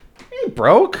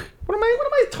broke? What am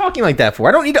I talking like that for?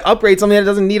 I don't need to upgrade something that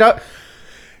doesn't need up.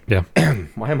 Yeah.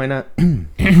 Why am I not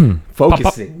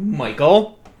focusing,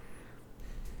 Michael?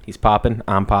 He's popping.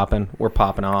 I'm popping. We're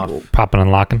popping off. Popping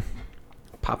and locking.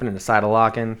 Popping in the side of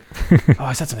locking. Oh,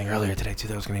 I said something earlier today too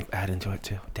that I was going to add into it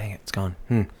too. Dang it, it's gone.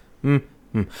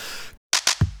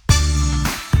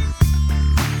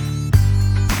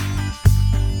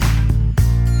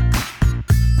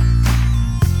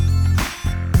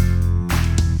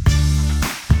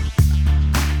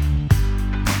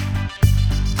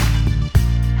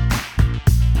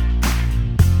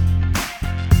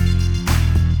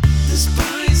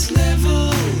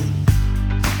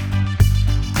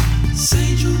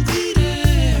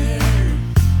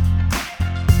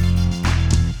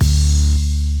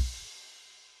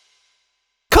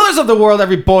 Of the world,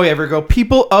 every boy, every girl,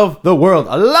 people of the world,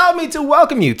 allow me to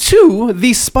welcome you to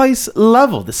the Spice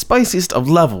Level, the spiciest of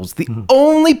levels, the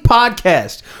only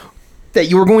podcast that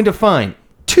you are going to find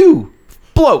two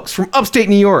blokes from upstate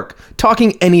New York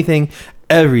talking anything,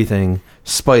 everything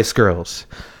Spice Girls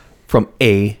from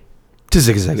A to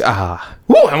Zigzag. I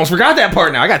almost forgot that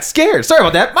part now. I got scared. Sorry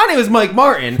about that. My name is Mike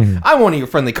Martin. I'm one of your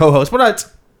friendly co-hosts,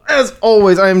 but as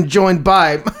always, I am joined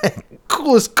by my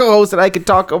coolest co-host that I could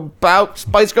talk about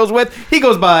Spice Girls with. He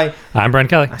goes by... I'm Brent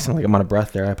Kelly. I sound like I'm out of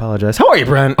breath there. I apologize. How are you,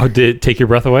 Brent? Oh, did it take your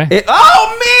breath away?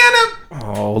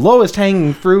 Lowest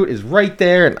hanging fruit is right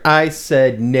there, and I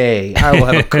said nay. I will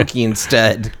have a cookie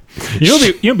instead. You know,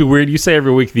 it'd be weird. You say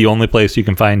every week the only place you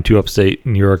can find two upstate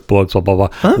New York blokes, blah, blah, blah.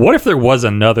 Huh? What if there was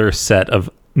another set of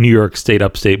New York State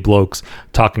upstate blokes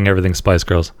talking everything Spice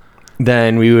Girls?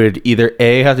 Then we would either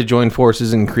A, have to join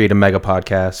forces and create a mega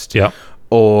podcast. Yeah.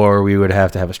 Or we would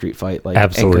have to have a street fight. Like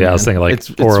absolutely. Anchorman. I was thinking like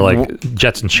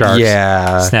Jets and Sharks.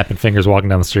 Yeah. Snapping fingers walking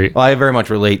down the street. Well, I very much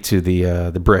relate to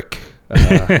the brick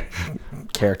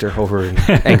character over in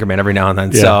Anchorman every now and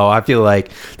then. Yeah. So I feel like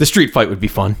the street fight would be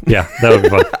fun. Yeah, that would be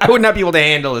fun. I would not be able to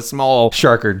handle a small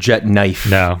shark or jet knife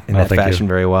in that fashion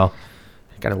very well.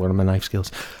 Got to learn my knife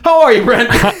skills. How are you, Brent?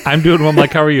 I'm doing well,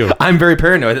 Mike. How are you? I'm very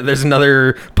paranoid that there's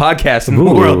another podcast in the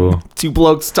world. Two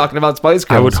blokes talking about Spice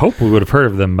Girls. I would hope we would have heard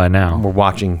of them by now. We're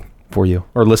watching for you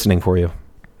or listening for you.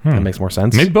 That makes more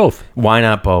sense. Maybe both. Why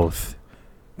not both?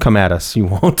 Come at us. You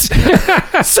won't.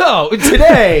 So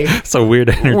today, so weird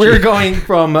energy. We're going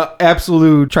from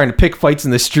absolute trying to pick fights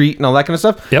in the street and all that kind of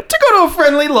stuff to go to a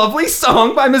friendly, lovely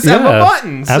song by Miss Emma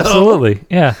Bunton. So absolutely.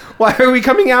 Yeah. Why are we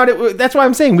coming out? That's why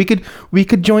I'm saying we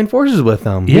could join forces with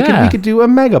them. Yeah. We could do a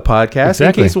mega podcast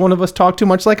in case one of us talk too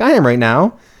much like I am right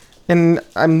now. And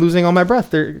I'm losing all my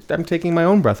breath. I'm taking my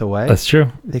own breath away. That's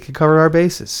true. They could cover our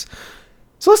bases.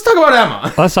 So let's talk about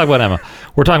Emma. Let's talk about Emma.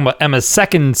 We're talking about Emma's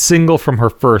second single from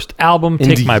her first album,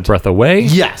 Take My Breath Away.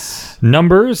 Yes.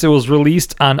 Numbers. It was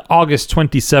released on August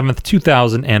 27th,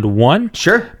 2001.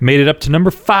 Sure. Made it up to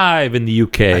number 5 in the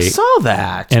UK. I saw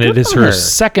that. And it is her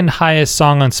second highest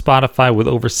song on Spotify with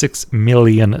over 6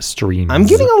 million streams. I'm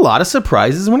getting a lot of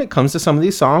surprises when it comes to some of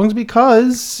these songs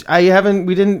because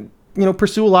we didn't,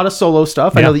 pursue a lot of solo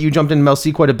stuff. I know that you jumped into Mel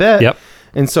C quite a bit. Yep.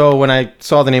 And so when I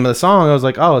saw the name of the song, I was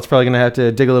like, oh, it's probably going to have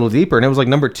to dig a little deeper. And it was like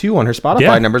number 2 on her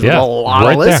Spotify numbers with a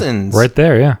lot of listens. Right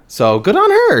there, yeah. So good on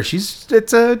her.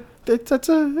 It's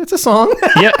a song.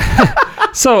 Yeah.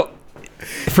 So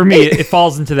for me, it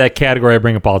falls into that category I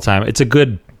bring up all the time. It's a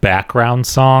good background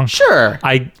song. Sure.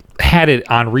 I had it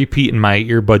on repeat in my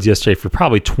earbuds yesterday for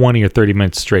probably 20 or 30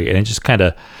 minutes straight. And it just kind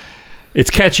of... It's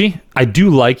catchy. I do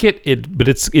like it, but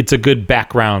it's a good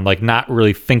background, like not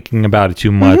really thinking about it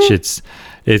too much.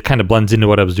 Mm-hmm. It kind of blends into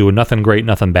what I was doing. Nothing great,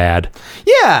 nothing bad.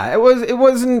 Yeah, it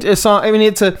wasn't a song. I mean,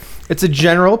 it's a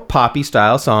general poppy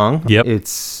style song. Yep.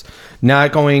 It's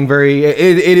not going very...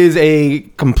 It is a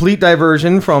complete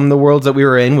diversion from the worlds that we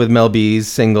were in with Mel B's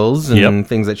singles and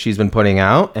things that she's been putting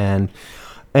out. And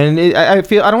I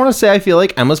don't want to say I feel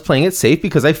like Emma's playing it safe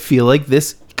because I feel like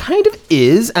this kind of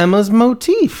is Emma's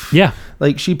motif. Yeah.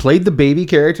 Like she played the baby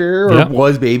character or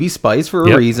was Baby Spice for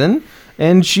a reason.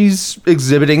 And she's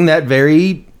exhibiting that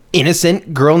very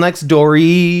innocent girl next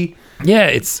door-y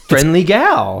friendly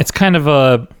gal. It's kind of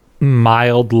a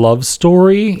mild love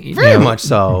story. Very much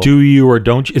so. Do you or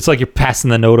don't you? It's like you're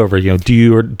passing the note over. Do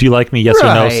you like me? Yes or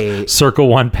no? Circle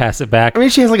one, pass it back. I mean,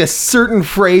 she has like a certain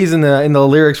phrase in the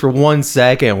lyrics for 1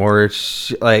 second where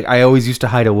it's like, I always used to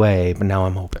hide away, but now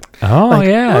I'm open. Oh, like,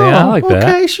 I like that.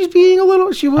 Okay, she's being a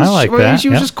little... She was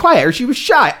just quiet, or she was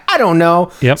shy. I don't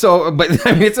know. Yep. So, but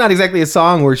I mean, it's not exactly a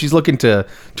song where she's looking to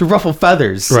ruffle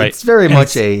feathers. Right. It's very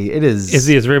much It's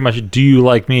very much, do you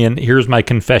like me? And here's my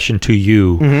confession to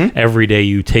you. Mm-hmm. Every day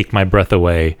you take my breath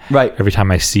away. Right. Every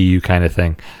time I see you kind of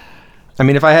thing. I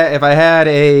mean, if I had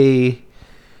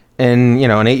and, you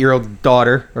know, an 8-year-old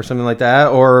daughter or something like that,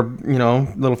 or, you know,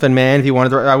 little thin man, if he wanted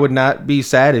to, I would not be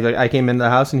sad if I came into the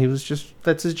house and he was just,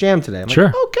 that's his jam today. I'm Sure.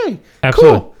 like, okay,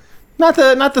 Absolutely. cool. Not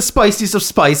the spiciest of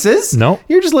spices. No.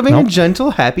 You're just living No. a gentle,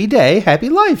 happy day, happy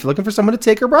life, looking for someone to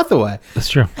take her breath away. That's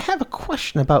true. I have a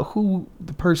question about who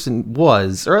the person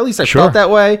was, or at least I Sure. felt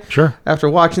that way Sure. after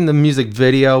watching the music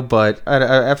video, but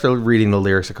after reading the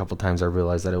lyrics a couple times, I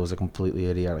realized that it was a completely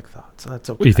idiotic thought. So that's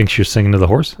okay. You think she was singing to the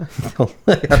horse?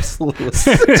 Absolutely.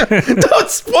 Don't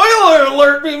spoiler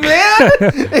alert me,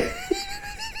 man!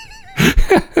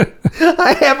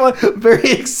 I have a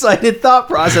very excited thought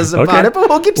process about Okay. it, but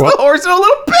we'll get to Well- the horse in a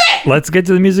little bit. Let's get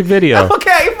to the music video.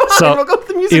 Okay, fine. So we'll go with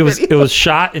the music it was video. it was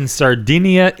shot in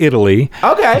Sardinia, Italy.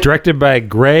 Okay. Directed by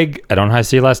Greg. I don't know how to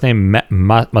say your last name.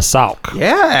 Masauk.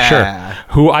 Yeah. Sure.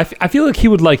 Who I feel like he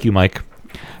would like you, Mike,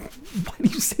 Why do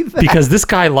you say that? because this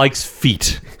guy likes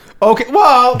feet. Okay,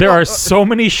 well, There are so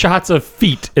many shots of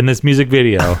feet in this music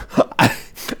video.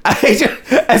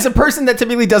 as a person that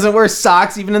typically doesn't wear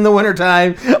socks even in the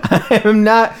wintertime, I am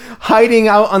not hiding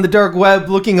out on the dark web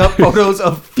looking up photos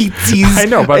of feetsies. I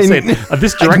know, but I'm and- saying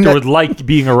this director would like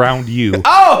being around you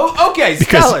Oh, okay,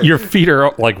 because stellar. your feet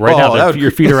are like right Oh, now. that would-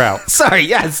 Your feet are out. Sorry,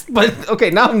 yes, but okay,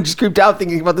 now I'm just creeped out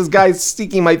thinking about this guy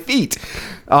seeking my feet.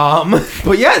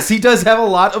 But yes, he does have a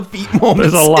lot of feet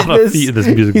moments. There's a lot of feet in this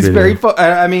music He's video. very.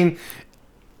 I mean,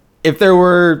 if there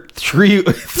were three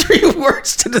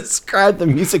words to describe the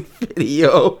music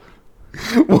video,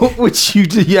 what would you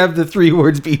have the 3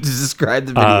 words be to describe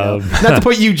the video? Not to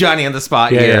put you, Johnny, on the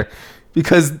spot Yeah, here,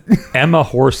 because Emma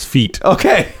Horse Feet.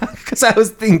 okay, because I was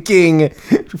thinking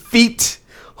feet,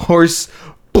 horse,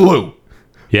 blue.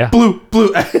 Yeah. Blue.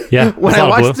 Yeah, When there's a I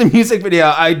lot of watched the music video,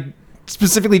 I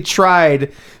specifically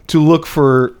tried to look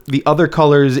for the other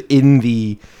colors in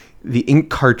the ink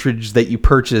cartridge that you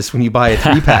purchase when you buy a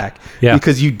 3-pack. Yeah.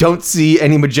 Because you don't see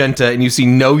any magenta and you see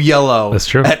no yellow. That's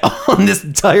true. At all in this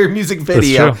entire music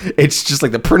video. true. It's just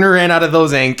like the printer ran out of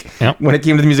those ink Yep. when it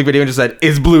came to the music video and just said,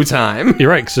 "It's blue time." You're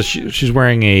right. So she's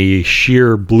wearing a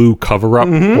sheer blue cover up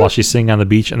Mm-hmm. while she's singing on the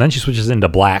beach, and then she switches into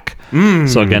black.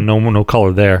 So again, no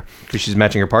color there. Because she's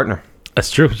matching her partner. That's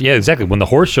true. Yeah, exactly. When the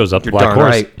horse shows up, the You're black darn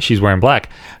horse, right. she's wearing black.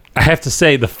 I have to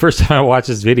say, the first time I watched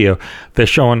this video, they're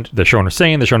showing her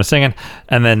singing,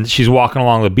 and then she's walking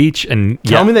along the beach, and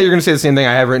Tell me that you're going to say the same thing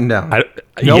I have written down.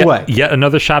 No way. Yet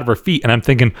another shot of her feet, and I'm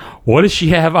thinking, what does she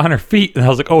have on her feet? And I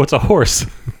was like, oh, it's a horse.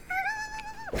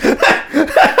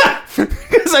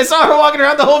 Because I saw her walking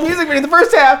around the whole music video in the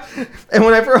first half, and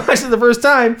when I first watched it the first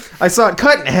time, I saw it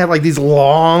cut and it had like these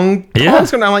long Yeah.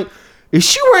 tongues coming down. I'm like, is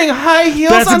she wearing high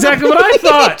heels? That's on the exactly what I beach?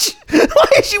 thought. Why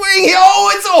is she wearing heels?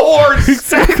 Oh, it's a horse.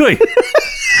 Exactly.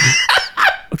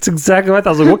 That's exactly what I thought.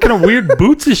 I was like, what kind of weird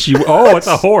boots is she? Oh, it's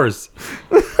a horse.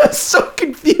 I'm so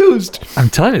confused. I'm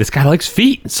telling you, this guy likes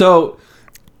feet. So,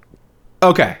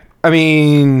 okay. I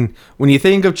mean, when you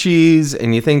think of cheese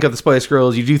and you think of the Spice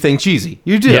Girls, you do think cheesy.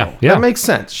 You do. Yeah. That makes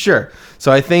sense. Sure.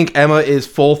 So I think Emma is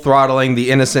full throttling the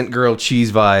innocent girl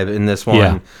cheese vibe in this one.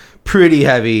 Yeah. Pretty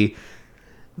heavy.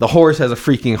 The horse has a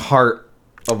freaking heart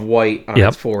of white on Yep.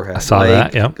 its forehead. I saw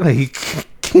that, yep. Like,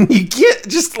 can you get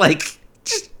just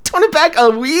tone it back a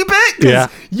wee bit? 'Cause Yeah.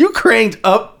 you cranked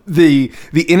up the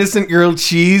innocent girl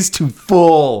cheese to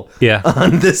full Yeah.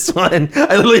 on this one.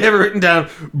 I literally have it written down,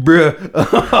 bruh,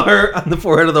 on the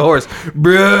forehead of the horse.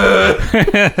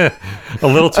 Bruh. A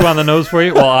little too on the nose for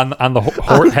you? Well, on the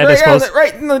head, I suppose.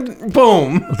 Right in the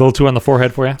boom. A little too on the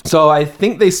forehead for you? So I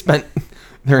think they spent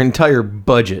their entire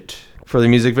budget for the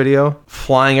music video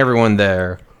flying everyone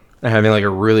there and having like a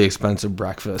really expensive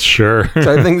breakfast. Sure.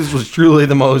 So I think this was truly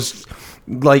the most,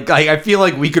 like, I feel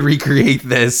like we could recreate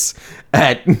this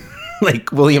at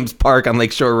like Williams Park on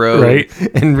Lakeshore Road, Right.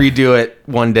 and redo it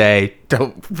one day.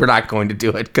 We're not going to do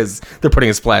it because they're putting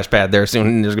a splash pad there soon,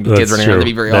 and there's going to be kids That's running around. true.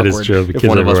 It'd be very That is awkward true. The if kids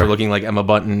one of us everywhere. were looking like Emma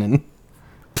Bunton and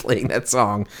playing that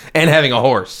song and having a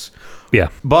horse. Yeah.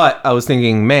 But I was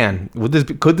thinking, man,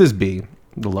 could this be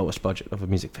the lowest budget of a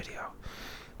music video?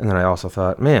 And then I also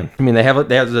thought, man, I mean, they have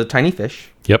the tiny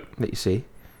fish Yep. that you see.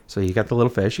 So you got the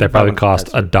little fish. That probably cost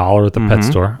 $1 at the pet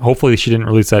store. Hopefully she didn't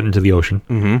release that into the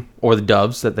ocean. or the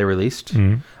doves that they released.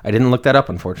 I didn't look that up,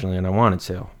 unfortunately, and I wanted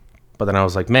to. But then I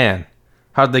was like, man,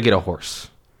 how did they get a horse?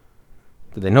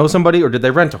 Did they know somebody, or did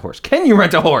they rent a horse? Can you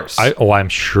rent a horse? I'm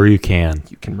sure you can.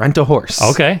 You can rent a horse.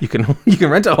 Okay. You can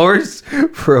rent a horse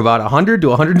for about $100 to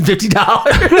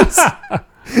 $150.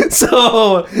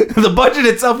 So the budget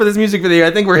itself for this music video,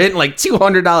 I think we're hitting like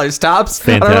 $200 tops.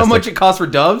 I don't know how Fantastic. much it costs for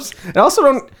doves. And I also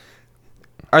don't.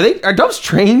 Are doves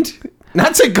trained?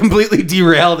 Not to completely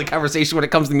derail the conversation when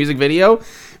it comes to the music video,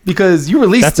 because you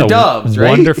released That's the a doves, right?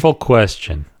 wonderful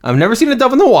question. I've never seen a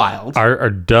dove in the wild. Are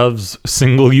doves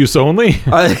single use only?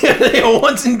 Are they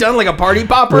once and done like a party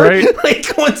popper? Right.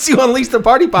 Like once you unleash the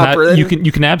party popper, then...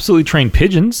 You can absolutely train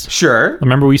pigeons. Sure.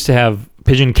 Remember, we used to have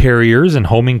pigeon carriers and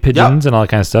homing pigeons and all that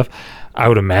kind of stuff. I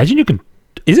would imagine you can.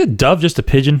 Is it dove just a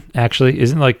pigeon? Actually,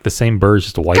 isn't like the same bird,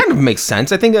 just a white? Kind of makes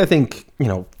sense. I think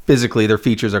physically their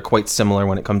features are quite similar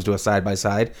when it comes to a side by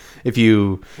side. If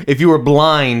you were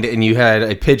blind and you had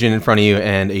a pigeon in front of you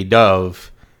and a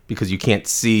dove, because you can't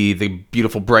see the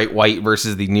beautiful bright white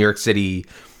versus the New York City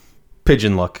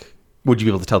pigeon look, would you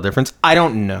be able to tell the difference? I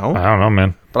don't know. I don't know,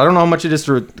 man. But I don't know how much it is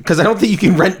because I don't think you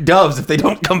can rent doves if they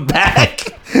don't come back.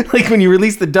 Like when you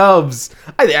release the doves,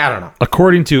 I don't know.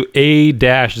 According to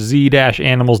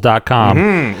a-z-animals.com.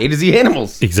 A to Z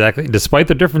animals. Exactly. Despite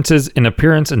the differences in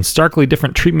appearance and starkly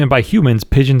different treatment by humans,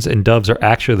 pigeons and doves are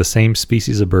actually the same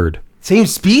species of bird. Same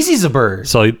species of bird.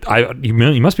 So you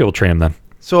must be able to train them then.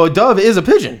 So a dove is a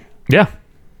pigeon. Yeah.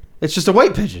 It's just a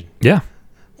white pigeon. Yeah.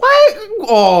 What?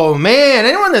 Oh man!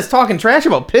 Anyone that's talking trash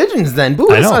about pigeons, then boo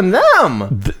us on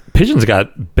them. Pigeons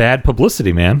got bad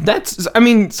publicity, man.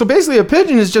 So basically, a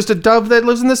pigeon is just a dove that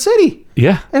lives in the city.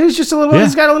 Yeah, and he's just a little. Yeah.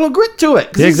 He's got a little grit to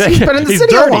it. Yeah, exactly. He's been in the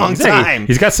city dirty. a long time.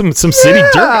 He's got some city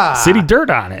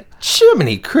dirt on it.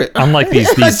 Chimney crit. Unlike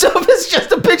these. A dove is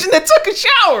just a pigeon that took a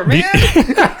shower,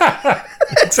 man.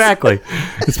 Exactly.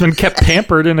 It's been kept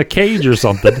pampered in a cage or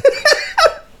something.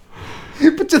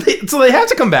 But so they have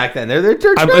to come back then. They're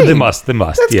trained. They must.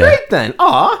 That's great then.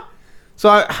 Aw.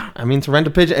 So to rent a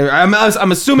pigeon,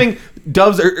 I'm assuming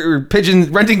doves or pigeons.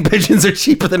 Renting pigeons are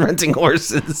cheaper than renting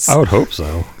horses. I would hope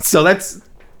so. So that's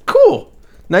cool.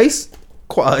 Nice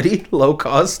quality, low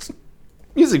cost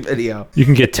music video. You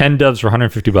can get 10 doves for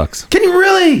 $150. Can you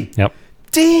really? Yep.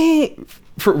 Dang.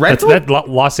 For rental? That's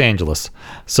Los Angeles.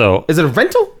 So is it a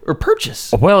rental or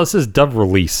purchase? Well, it says dove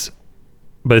release,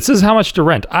 but it says how much to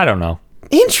rent. I don't know.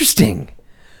 Interesting.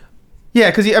 Yeah,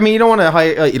 because you don't want to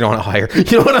hire. You don't want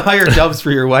to hire doves for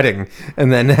your wedding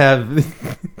and then have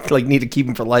need to keep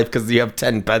them for life because you have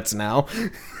 10 pets now.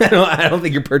 I don't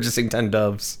think you're purchasing 10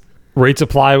 doves. Rates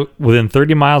apply within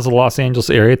 30 miles of the Los Angeles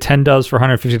area. 10 doves for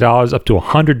 $150, up to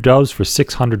 100 doves for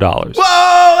 $600.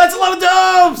 Whoa, that's a lot of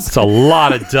doves. It's a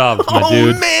lot of doves, my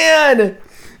dude. Oh man.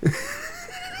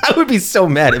 I would be so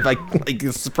mad if I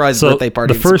surprise birthday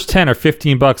party. The first 10 are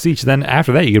 $15 each. Then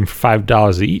after that, you get them for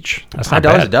 $5 each. That's not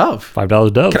bad. $5 a dove. $5 a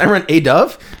dove. Can I rent a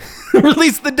dove?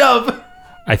 Release the dove.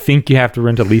 I think you have to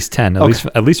rent at least 10.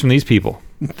 At least from these people.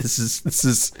 This is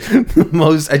the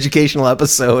most educational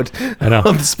episode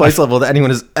of the Spice Level that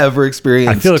anyone has ever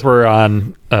experienced. I feel like we're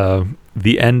on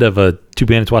the end of a Two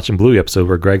Bandits Watching Bluey episode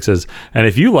where Greg says, and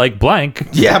if you like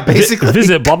blank, basically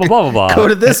visit blah, blah, blah, blah, blah. Go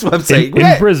to this website.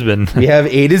 In Brisbane. We have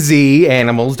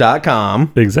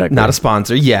A2ZAnimals.com. Exactly. Not a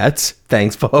sponsor yet.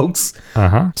 Thanks, folks.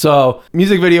 Uh-huh. So,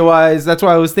 music video-wise, that's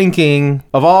why I was thinking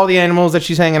of all the animals that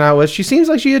she's hanging out with. She seems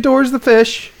like she adores the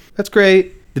fish. That's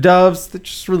great. The doves, they're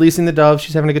just releasing the doves.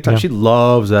 She's having a good time. Yeah. She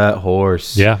loves that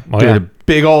horse. Yeah. Giving a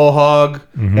big old hug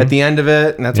at the end of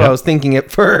it. And that's what I was thinking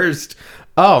at first.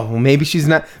 Oh, well, maybe she's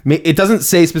not. It doesn't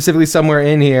say specifically somewhere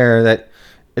in here that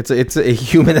it's a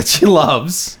human that she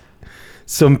loves.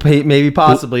 So maybe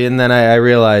possibly. And then I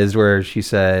realized where she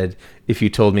said, if you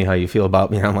told me how you feel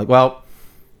about me. And I'm like, well,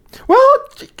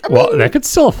 that could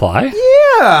still apply.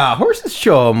 Yeah. Horses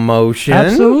show emotion.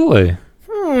 Absolutely.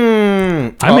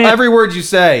 Every word you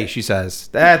say, she says.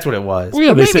 That's what it was. Well,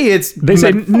 yeah, they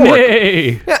say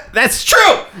nay. Yeah, that's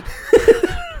true.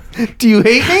 Do you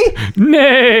hate me?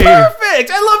 Nay. Perfect.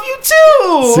 I love you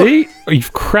too. See?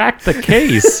 You've cracked the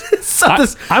case.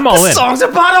 I'm all in. The song's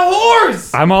about a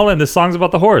horse. I'm all in. This song's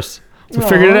about the horse. We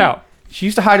figured it out. She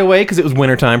used to hide away because it was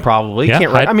wintertime, probably. Yeah, you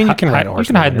can ride a horse.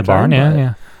 You can hide in the barn,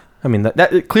 yeah. I mean,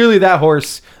 that clearly that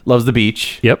horse loves the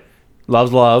beach. Yep.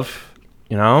 Loves love.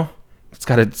 You know? It's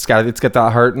got that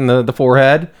heart in the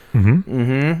forehead.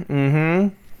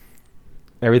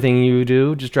 Everything you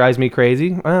do just drives me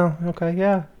crazy. Well, okay,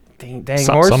 yeah. Dang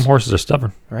horse. Some horses are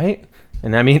stubborn. Right?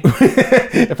 And I mean,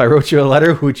 if I wrote you a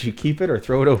letter, would you keep it or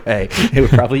throw it away? It would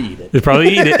probably eat it. They'd probably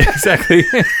eat it. Exactly.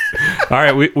 All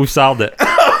right, we've solved it.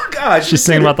 Oh, gosh. She's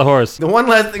singing about the horse. The one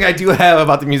last thing I do have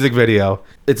about the music video.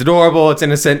 It's adorable. It's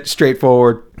innocent,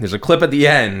 straightforward. There's a clip at the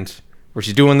end where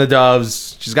she's doing the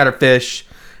doves. She's got her fish.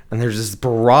 And there's this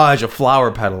barrage of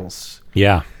flower petals.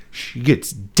 Yeah. She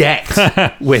gets decked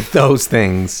with those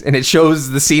things. And it shows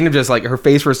the scene of just like her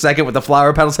face for a second with the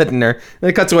flower petals hitting her. Then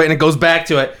it cuts away and it goes back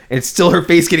to it. And it's still her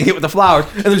face getting hit with the flowers.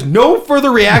 And there's no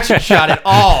further reaction shot at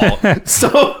all.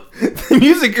 So the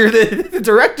music or the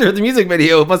director of the music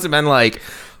video must have been like,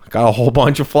 I got a whole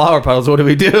bunch of flower petals. What do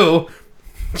we do?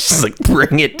 She's like,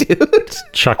 bring it, dude.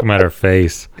 Chuck him at her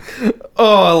face.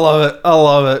 Oh, I love it. I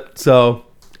love it. So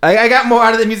I got more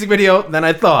out of the music video than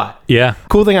I thought. Yeah.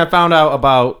 Cool thing I found out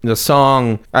about the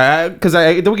song, because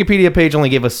the Wikipedia page only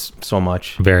gave us so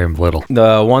much. Very little.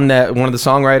 One of the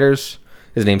songwriters,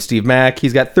 his name's Steve Mack.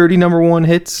 He's got 30 number one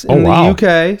hits in the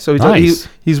UK. So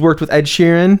he's worked with Ed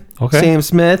Sheeran, Sam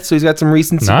Smith. So he's got some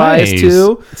recency bias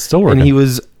too. It's still working. And he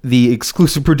was the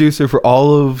exclusive producer for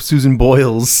all of Susan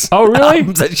Boyle's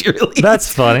albums that she released.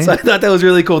 That's funny. So I thought that was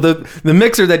really cool. The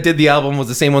mixer that did the album was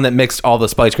the same one that mixed all the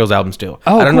Spice Girls albums too.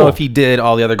 I don't know if he did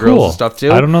all the other girls and stuff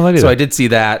too. I don't know that either. So I did see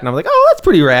that, and I'm like, oh, that's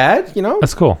pretty rad. You know,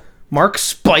 that's cool. Mark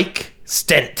Spike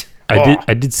Stent.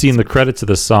 I did see in the credits of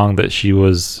this song that she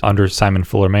was under Simon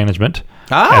Fuller management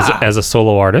as a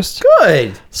solo artist.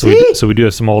 Good. So we do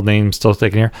have some old names still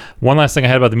taken here. One last thing I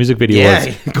had about the music video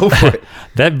was go for it.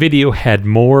 That video had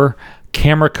more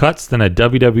camera cuts than a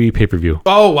WWE pay-per-view.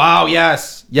 Oh wow,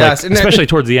 yes. Like, especially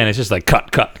towards the end, it's just like cut.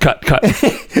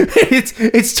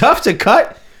 It's tough to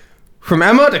cut from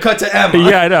Emma to cut to Emma.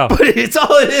 Yeah, I know. But it's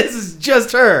all it is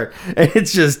just her. And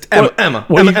it's just Emma.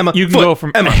 You can go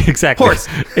from Emma. Exactly. Horse.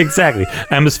 Exactly.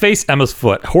 Emma's face, Emma's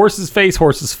foot. Horse's face,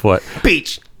 horse's foot.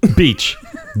 Beach.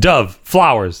 Dove.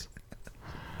 Flowers.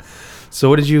 So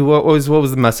what was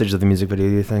the message of the music video,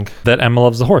 do you think? That Emma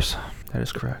loves the horse. That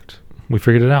is correct. We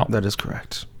figured it out. That is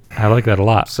correct. I like that a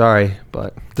lot. Sorry,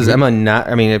 but does Emma not,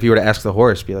 I mean, if you were to ask the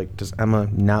horse, be like, does Emma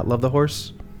not love the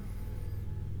horse?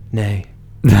 Nay.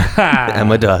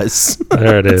 Emma does.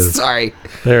 There it is. Sorry.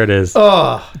 There it is.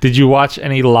 Oh. Did you watch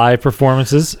any live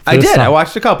performances? I did. I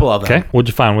watched a couple of them. Okay. What'd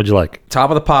you find? What'd you like? Top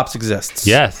of the Pops exists.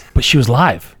 Yes. But she was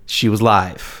live. She was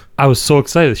live. I was so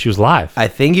excited that she was live. I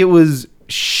think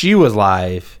she was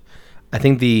live. I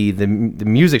think the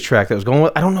music track that was going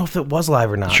with, I don't know if it was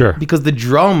live or not. Sure. Because the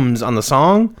drums on the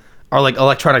song are like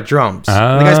electronic drums. The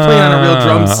guy's playing on a real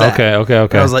drum set. Okay.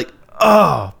 And I was like,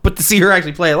 oh, but to see her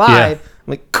actually play it live,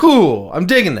 I'm like, cool, I'm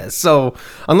digging this. So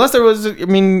unless there was, I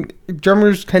mean,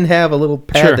 drummers can have a little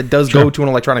pad that does go to an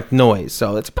electronic noise.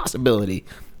 So it's a possibility.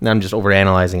 And I'm just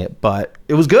overanalyzing it, but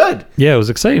it was good. Yeah, it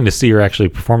was exciting to see her actually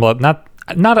perform.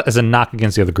 Not as a knock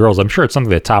against the other girls. I'm sure it's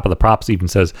something that Top of the Props even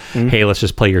says, hey, let's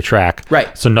just play your track.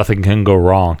 Right. So nothing can go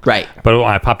wrong. Right. But when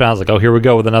I popped down, I was like, oh, here we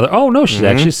go with another. Oh, no, she's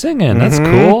actually singing. That's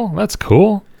cool. That's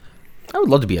cool. I would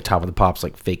love to be a Top of the Pops,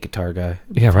 like, fake guitar guy.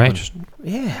 Yeah, right. Just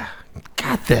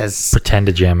got this. pretend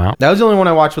to jam out. That was the only one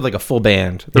I watched with, like, a full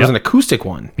band. There was an acoustic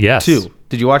one, too.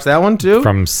 Did you watch that one, too?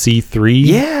 From C3?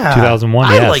 Yeah. 2001,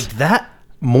 I liked that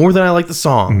more than I liked the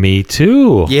song. Me,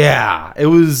 too. Yeah. There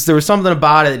was something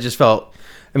about it that just felt,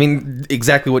 I mean,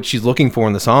 exactly what she's looking for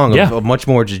in the song. Yeah. A much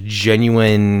more just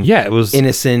genuine, it was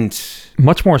innocent.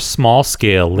 Much more small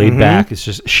scale, laid back. It's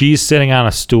just, she's sitting on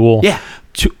a stool. Yeah.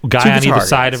 Guy on either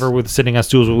side of her sitting on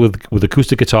stools with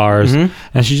acoustic guitars. And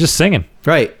she's just singing.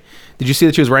 Right. Did you see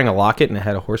that she was wearing a locket and it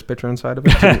had a horse picture inside of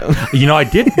it? You know, I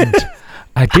didn't.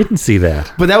 I didn't see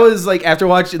that. But that was like after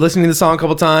listening to the song a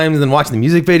couple times and then watching the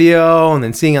music video and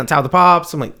then seeing it on Top of the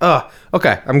Pops, I'm like, oh,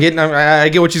 okay, I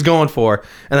get what she's going for.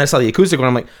 And then I saw the acoustic one,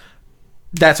 I'm like,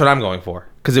 that's what I'm going for.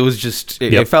 Because it was just,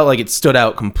 it felt like it stood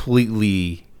out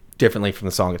completely differently from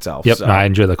the song itself. Yep, so. no, I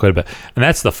enjoyed that quite a bit. And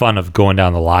that's the fun of going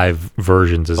down the live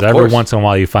versions is every once in a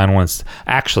while you find one that's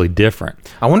actually different.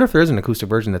 I wonder if there is an acoustic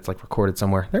version that's like recorded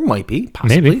somewhere. There might be,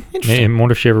 possibly. Maybe. I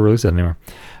wonder if she ever released that anymore.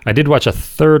 I did watch a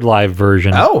third live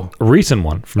version, a recent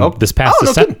one from this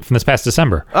past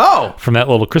December. Oh, from that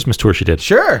little Christmas tour she did.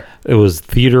 Sure, it was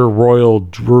Theatre Royal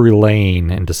Drury Lane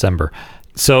in December.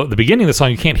 So the beginning of the song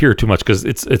you can't hear too much because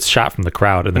it's shot from the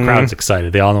crowd and the crowd's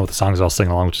excited. They all know what the song is, all sing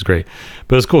along, which is great.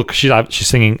 But it was cool because she's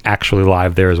singing actually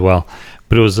live there as well.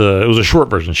 But it was a short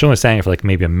version. She only sang it for like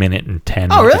maybe a minute and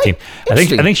 10. Oh, really?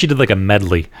 15. I think she did like a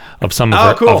medley of some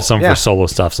of her solo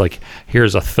stuff. So like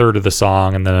here's a third of the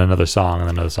song and then another song and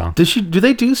then another song. Do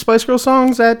they do Spice Girl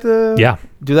songs at the? Yeah.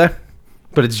 Do they?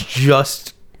 But it's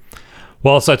just.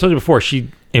 Well, so I told you before,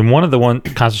 in one of the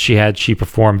concerts she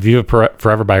performed Viva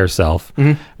Forever by herself,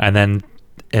 and then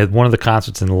at one of the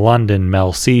concerts in London,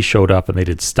 Mel C showed up and they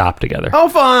did Stop together. Oh,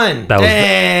 fun!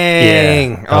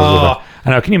 Dang! I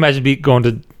know. Can you imagine going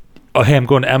to? Oh, hey, I'm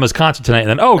going to Emma's concert tonight, and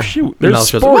then oh shoot, there's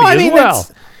Sporty as well.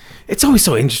 It's always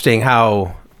so interesting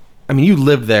how, I mean, you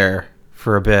lived there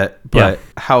for a bit, but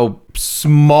how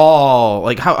small,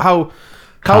 like how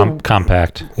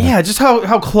compact. Yeah, just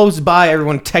how close by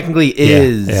everyone technically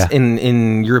is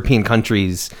in European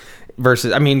countries.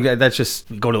 Versus, I mean, that's just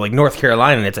you go to like North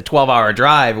Carolina and it's a 12-hour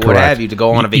drive or what have you to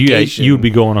go on a vacation. You'd be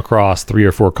going across 3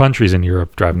 or 4 countries in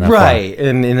Europe driving that far. Right.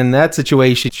 And in that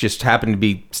situation, it just happened to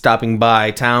be stopping by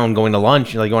town, going to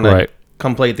lunch, like going to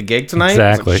come play at the gig tonight?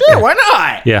 I was Exactly. like, sure, Yeah. why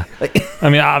not? Yeah. Like, I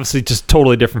mean, obviously, just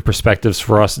totally different perspectives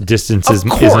for us. Distance Of isn't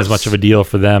course. as much of a deal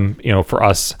for them. You know, for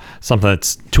us, something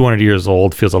that's 200 years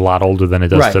old feels a lot older than it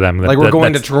does right. to them. Like we're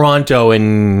going to That's- Toronto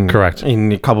in Correct.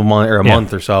 in a couple months or a Yeah.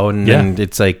 month or so, and Yeah. then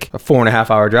it's like a 4.5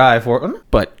 hour drive.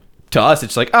 But to us,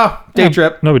 it's like, oh, day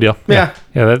trip. No big deal. Yeah.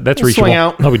 Yeah, that's We'll reachable. swing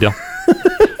out. No big deal.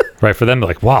 Right. For them, they're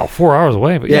like, wow, 4 hours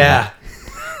away. But Yeah.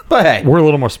 But hey, we're a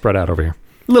little more spread out over here.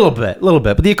 little bit.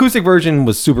 But the acoustic version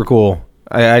was super cool.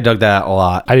 I dug that a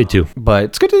lot. I did too. But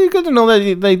it's good to know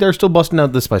that they're still busting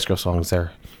out the Spice Girl songs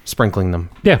there, sprinkling them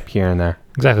Yeah. here and there.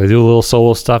 Exactly. Do a little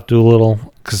solo stuff. Do a little,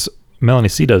 because Melanie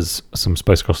C does some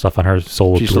Spice Girl stuff on her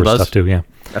solo She tour still does? stuff too. Yeah.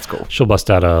 That's cool. She'll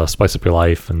bust out a Spice Up Your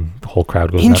Life, and the whole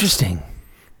crowd goes nuts. Interesting.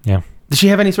 Yeah. Does she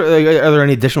have any sort of, are there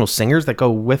any additional singers that go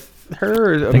with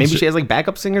her? Or maybe so. she has like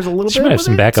backup singers a little bit? She might have with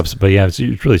some it? backups, but yeah, it's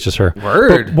really just her.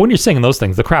 Word. But when you're singing those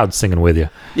things, the crowd's singing with you.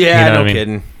 Yeah, You know no what I mean?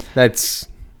 kidding.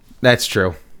 That's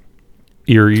true.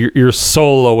 You're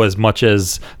solo as much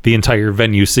as the entire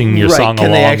venue singing your song Can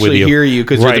along they with actually you. hear you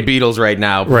because Right. you're the Beatles right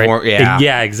now? Right. Before, yeah.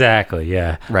 Yeah, exactly.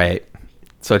 Yeah. Right.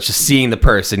 So it's just seeing the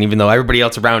person, even though everybody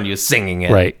else around you is singing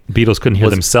it. Right. Beatles couldn't hear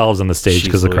Was- themselves on the stage Jeez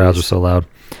because the crowds were Louise. so loud.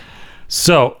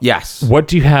 So, Yes. what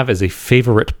do you have as a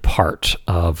favorite part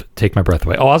of Take My Breath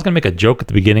Away? Oh, I was going to make a joke at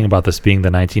the beginning about this being the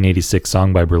 1986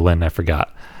 song by Berlin. I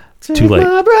forgot. Too late.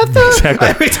 My breath away. Exactly.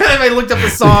 Every time I looked up the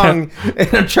song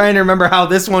and I'm trying to remember how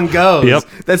this one goes, Yep.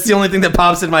 that's the only thing that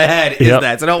pops in my head is Yep.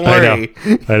 that. So don't I worry.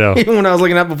 I know. Even when I was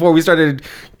looking up before we started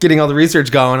getting all the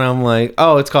research going, I'm like,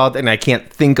 oh, it's called, and I can't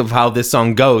think of how this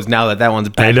song goes now that one's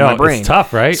back I in know. my brain. It's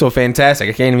tough, right? So fantastic.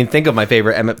 I can't even think of my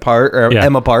favorite Yeah.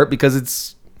 Emma part because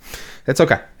it's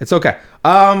okay. It's okay.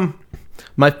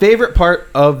 My favorite part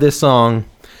of this song,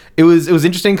 it was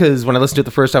interesting because when I listened to it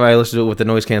the first time, I listened to it with the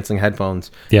noise canceling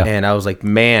headphones. Yeah. And I was like,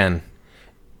 man,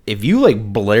 if you like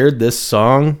blared this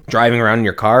song driving around in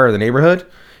your car or the neighborhood,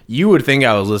 you would think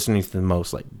I was listening to the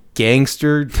most like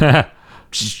gangster,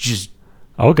 just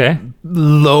Okay.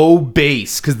 low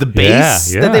bass, because the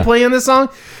bass Yeah, that they yeah. play in this song,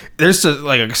 there's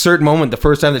like a certain moment the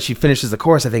first time that she finishes the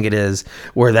chorus, I think it is,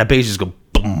 where that bass just go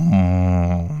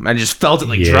boom. I just felt it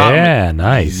like drop. Yeah,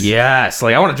 nice. Yes,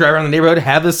 like I want to drive around the neighborhood,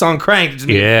 have this song cranked, just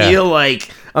make Yeah. me feel like.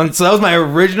 So that was my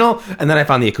original, and then I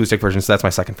found the acoustic version, so that's my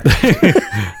second thing.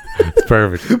 It's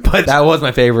perfect. But that was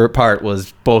my favorite part.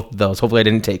 Was both of those. Hopefully, I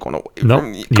didn't take one away. Nope,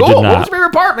 from you. you Cool. did What not. was your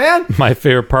favorite part, man? My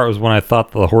favorite part was when I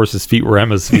thought the horse's feet were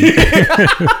Emma's feet.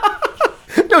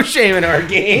 No shame in our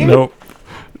game. Nope.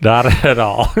 Not at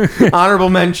all. Honorable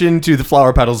mention to the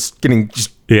flower petals getting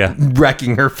just Yeah.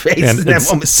 wrecking her face. And in that it's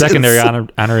moment. secondary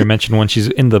honorary mention when she's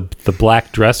in the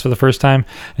black dress for the first time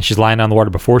and she's lying on the water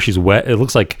before she's wet. It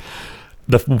looks like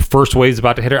the first wave's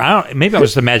about to hit her. Maybe I was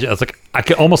just imagining. I was like, I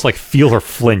could almost like feel her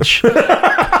flinch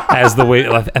as the way.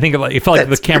 I think it felt like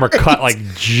the camera cut like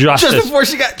just before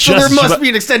she got. So just there must about- be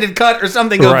an extended cut or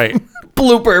something. Right. Of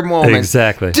blooper moment.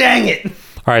 Exactly. Dang it.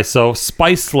 All right, so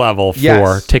spice level for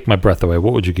Yes. Take My Breath Away.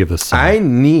 What would you give this song? I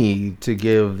need to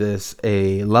give this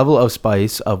a level of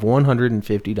spice of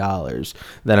 $150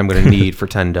 that I'm going to need for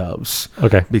 10 doves.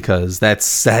 Okay. Because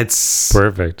that's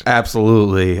Perfect.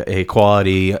 absolutely a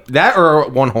quality. That or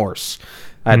one horse.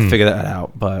 I had to figure that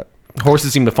out. But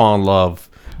horses seem to fall in love.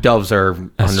 Doves are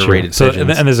That's underrated. true. So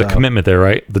pigeons, and there's a so. commitment there,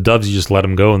 right? The doves you just let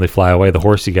them go and they fly away. The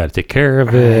horse you got to take care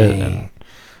of it. and-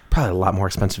 Probably a lot more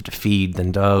expensive to feed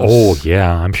than doves. oh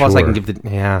yeah, I'm Plus, sure. I can give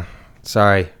the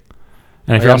Sorry,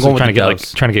 and if you're I'm also going with trying to the get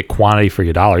doves. trying to get quantity for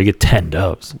your dollar, you get 10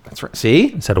 doves that's right.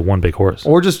 See, instead of one big horse.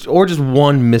 or just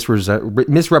one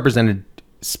misrepresented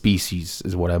species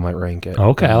is what I might rank it.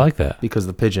 Okay, I like that. because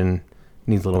the pigeon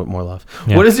needs a little bit more love.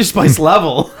 Yeah. What is your spice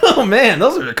level? Oh man,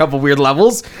 those are a couple weird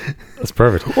levels. That's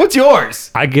perfect. What's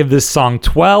yours? I give this song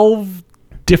 12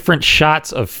 different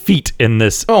shots of feet in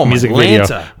this Oh, my music video,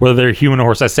 Lanta. whether they're human or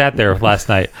horse. I sat there last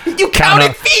night. You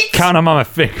counted feet? Count them on my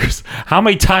fingers. How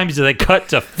many times did they cut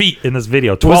to feet in this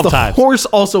video? Was 12 the times. horse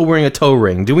also wearing a toe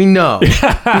ring? Do we know?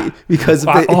 Because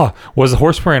if they- Was the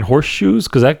horse wearing horseshoes?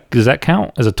 Does that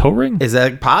count as a toe ring? is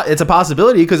that it's a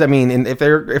possibility? Because I mean, and if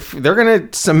they're gonna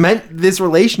cement this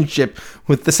relationship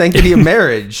with the sanctity of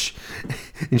marriage,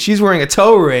 and she's wearing a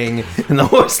toe ring, and the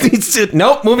horse needs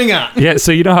to moving on. Yeah,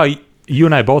 so you know how you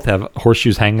and I both have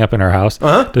horseshoes hanging up in our house?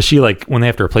 Uh-huh. Does she, like, when they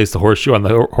have to replace the horseshoe on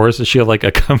the horse, does she have, like,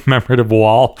 a commemorative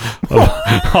wall of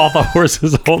all the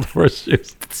horses' old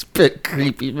horseshoes? It's a bit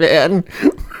creepy, man.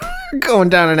 Going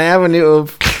down an avenue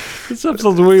of This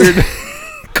episode's weird.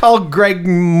 call Greg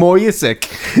Moyasic.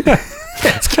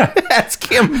 That's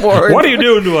Kim Moore. What are you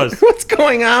doing to us? What's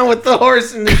going on with the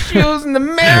horse and the shoes and the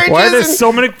marriages? Why are there and-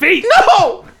 so many feet?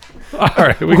 No. All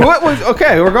right, we got, What was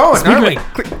okay? We're going. Speaking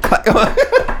Aren't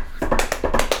we?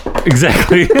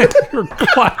 Exactly. We're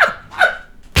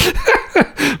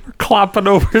clopping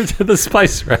over to the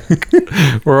spice rack.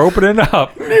 We're opening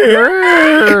up.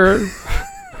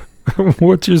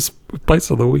 What's your spice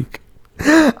of the week?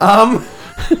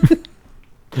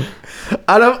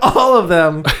 Out of all of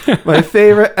them, my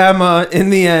favorite Emma in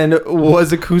the end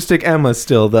was Acoustic Emma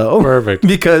still, though. Perfect.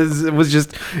 Because it was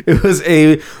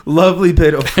a lovely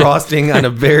bit of frosting on a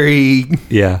very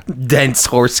dense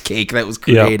horse cake that was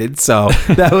created. So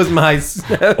that was my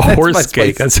horse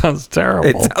cake. That sounds terrible.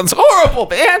 It sounds horrible,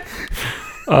 man.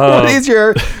 What is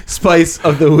your spice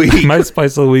of the week? My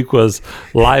spice of the week was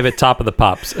live at Top of the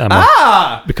Pops,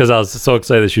 Emma. Because I was so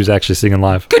excited that she was actually singing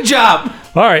live. Good job.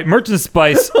 All right, merchant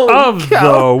spice of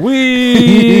the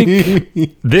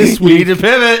week. This week, you need to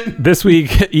pivot. This week,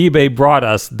 eBay brought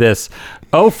us this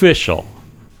official.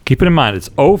 Keep it in mind, it's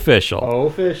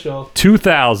official.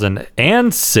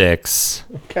 2006.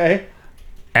 Okay.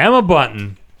 Emma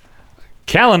Bunton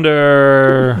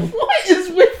calendar. What is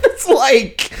with this,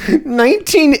 like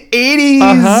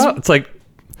 1980s? It's like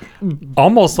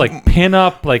almost like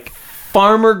pin-up, like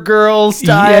farmer girl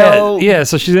style. Yeah.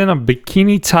 So she's in a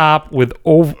bikini top with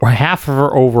half of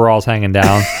her overalls hanging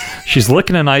down. She's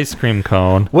licking an ice cream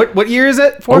cone. What year is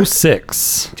it for?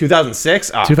 06.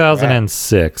 2006.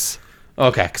 2006.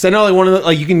 Okay, because I know like one of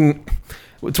the you can.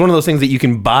 It's one of those things that you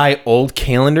can buy old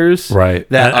calendars, right?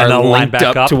 That are linked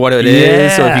up to what it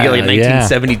is. So if you get like a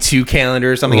 1972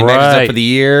 calendar or something, it matches up for the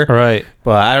year, right?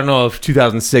 But I don't know if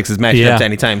 2006 is matching up to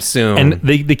anytime soon. And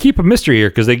they keep a mystery here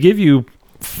because they give you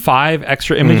 5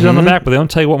 extra images on the back, but they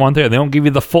don't tell you what month they're. They don't give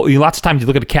you the full. Lots of times you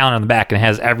look at the calendar on the back and it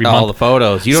has every month. All the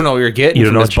photos. You don't know what you're getting. You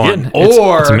don't know what you're getting.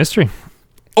 It's a mystery.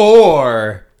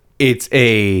 Or it's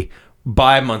a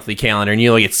bi-monthly calendar and you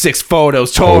only get 6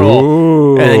 photos total.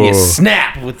 Ooh. And then you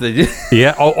snap with the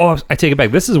I take it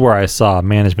back. This is where I saw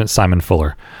management Simon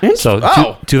Fuller. So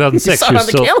 2006 saw it on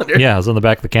the calendar. Yeah, it was on the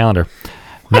back of the calendar.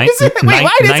 Why is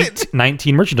it?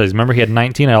 19 merchandise. Remember, he had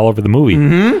 19 all over the movie.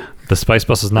 The Spice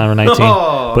Bus is number 19.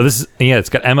 But this is, it's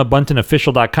got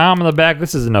EmmaBuntonOfficial.com on the back.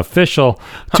 This is an official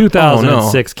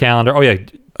 2006 calendar. Oh, yeah.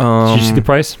 Did you see the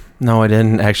price? No, I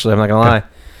didn't. Actually, I'm not going to lie.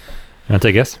 You want to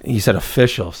take a guess? You said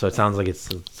official, so it sounds like it's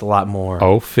a lot more.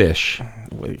 Oh, fish.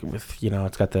 With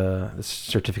it's got the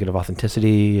certificate of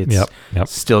authenticity. It's yep.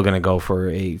 still going to go for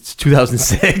it's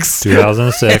 2006.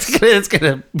 2006. It's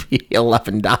going to be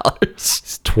 $11.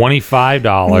 It's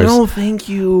 $25. No, thank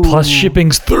you. Plus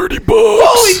shipping's $30.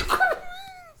 Holy crap.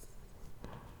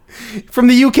 From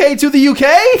the UK to the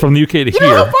UK? From the UK to here. You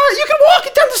know how far? You can walk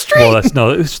it down the street.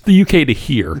 Well, it's the UK to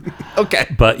here.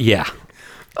 Okay. But yeah.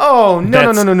 Oh,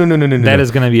 no. That is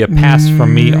going to be a pass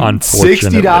from me,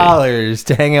 unfortunately. $60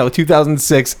 to hang out with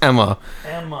 2006 Emma.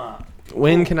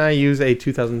 When can I use a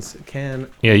 2006?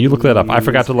 Yeah, you look that up. I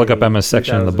forgot to look up Emma's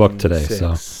section in the book today,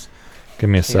 so give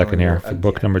me a second here. For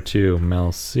book number 2,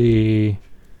 Mel C.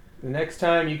 The next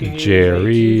time you can use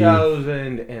Jerry. a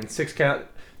 2006 count.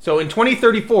 So in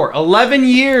 2034, 11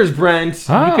 years, Brent, you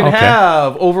can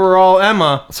have overall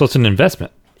Emma. So it's an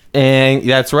investment. And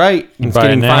that's right. It's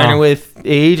getting finer with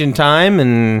age and time,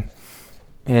 and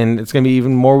it's going to be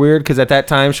even more weird because at that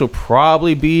time she'll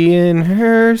probably be in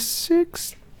her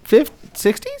 60s,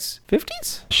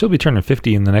 50s? She'll be turning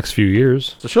 50 in the next few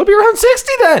years. So she'll be around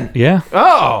 60 then. Yeah. Oh.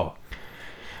 All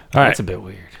right. That's a bit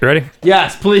weird. You ready?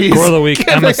 Yes, please. Core of the week, Get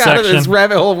Emma back out of this section.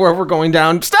 rabbit hole where we're going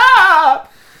down. Stop!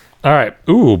 All right.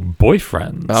 Ooh,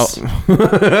 boyfriends.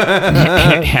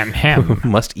 Ham.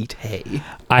 Must eat hay.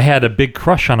 I had a big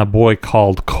crush on a boy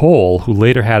called Cole who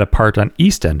later had a part on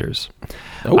EastEnders.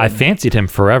 Oh. I fancied him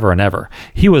forever and ever.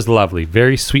 He was lovely,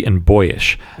 very sweet and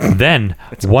boyish. Then,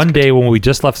 one day when we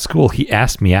just left school, he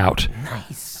asked me out.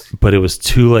 Nice. But it was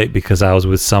too late because I was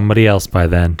with somebody else by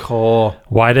then. Cole.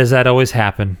 Why does that always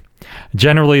happen?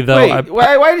 Generally, though... Wait,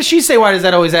 why does she say why does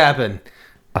that always happen?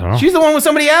 I don't know. She's the one with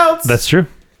somebody else. That's true.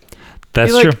 That's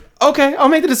You're true. like, okay, I'll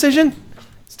make the decision.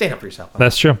 Stand up for yourself.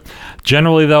 That's true.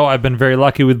 Generally, though, I've been very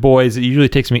lucky with boys. It usually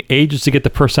takes me ages to get the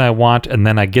person I want, and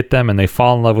then I get them, and they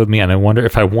fall in love with me, and I wonder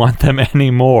if I want them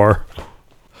anymore.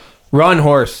 Run,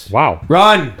 horse. Wow.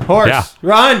 Run, horse. Yeah.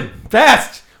 Run.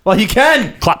 Fast. Well, you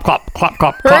can. Clap, clap, clap,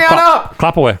 clap. Hurry clap, on clap. up.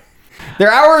 Clap away. Their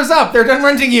hour is up. They're done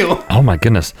renting you. Oh, my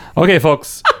goodness. Okay,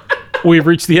 folks. We've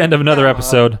reached the end of another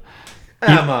episode.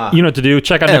 Emma. You know what to do.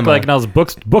 Check out Nick Emma. Lagnell's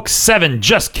books. Book 7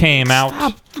 just came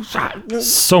out.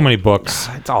 So many books.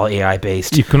 It's all AI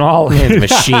based. You can all... Man's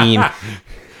machine.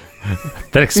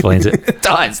 That explains it. It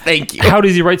does. Thank you. How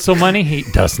does he write so many? He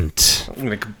doesn't. I'm going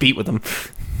to compete with them.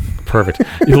 Perfect.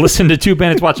 You listen to Two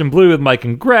Bandits Watching Blue with Mike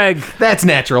and Greg. That's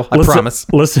natural. I promise.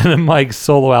 Listen to Mike's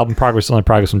solo album, Progress Only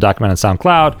Progress, from Document on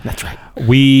SoundCloud. That's right.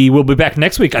 We will be back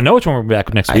next week. I know which one we'll be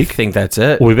back next I week. think that's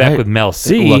it. We'll be back with Mel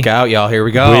C. Look out, y'all. Here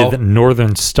we go. With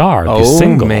Northern Star, the oh,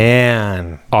 single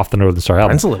man. off the Northern Star album.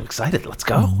 Brent's a little excited. Let's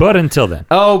go. But until then,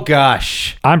 Oh,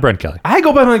 gosh. I'm Brent Kelly. I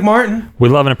go by Mike Martin. We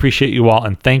love and appreciate you all,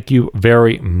 and thank you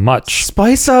very much.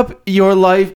 Spice up your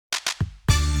life.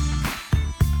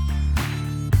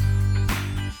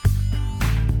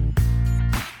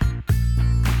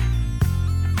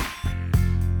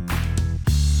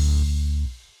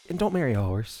 And don't marry a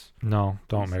horse. No,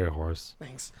 don't marry a horse.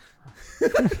 Thanks.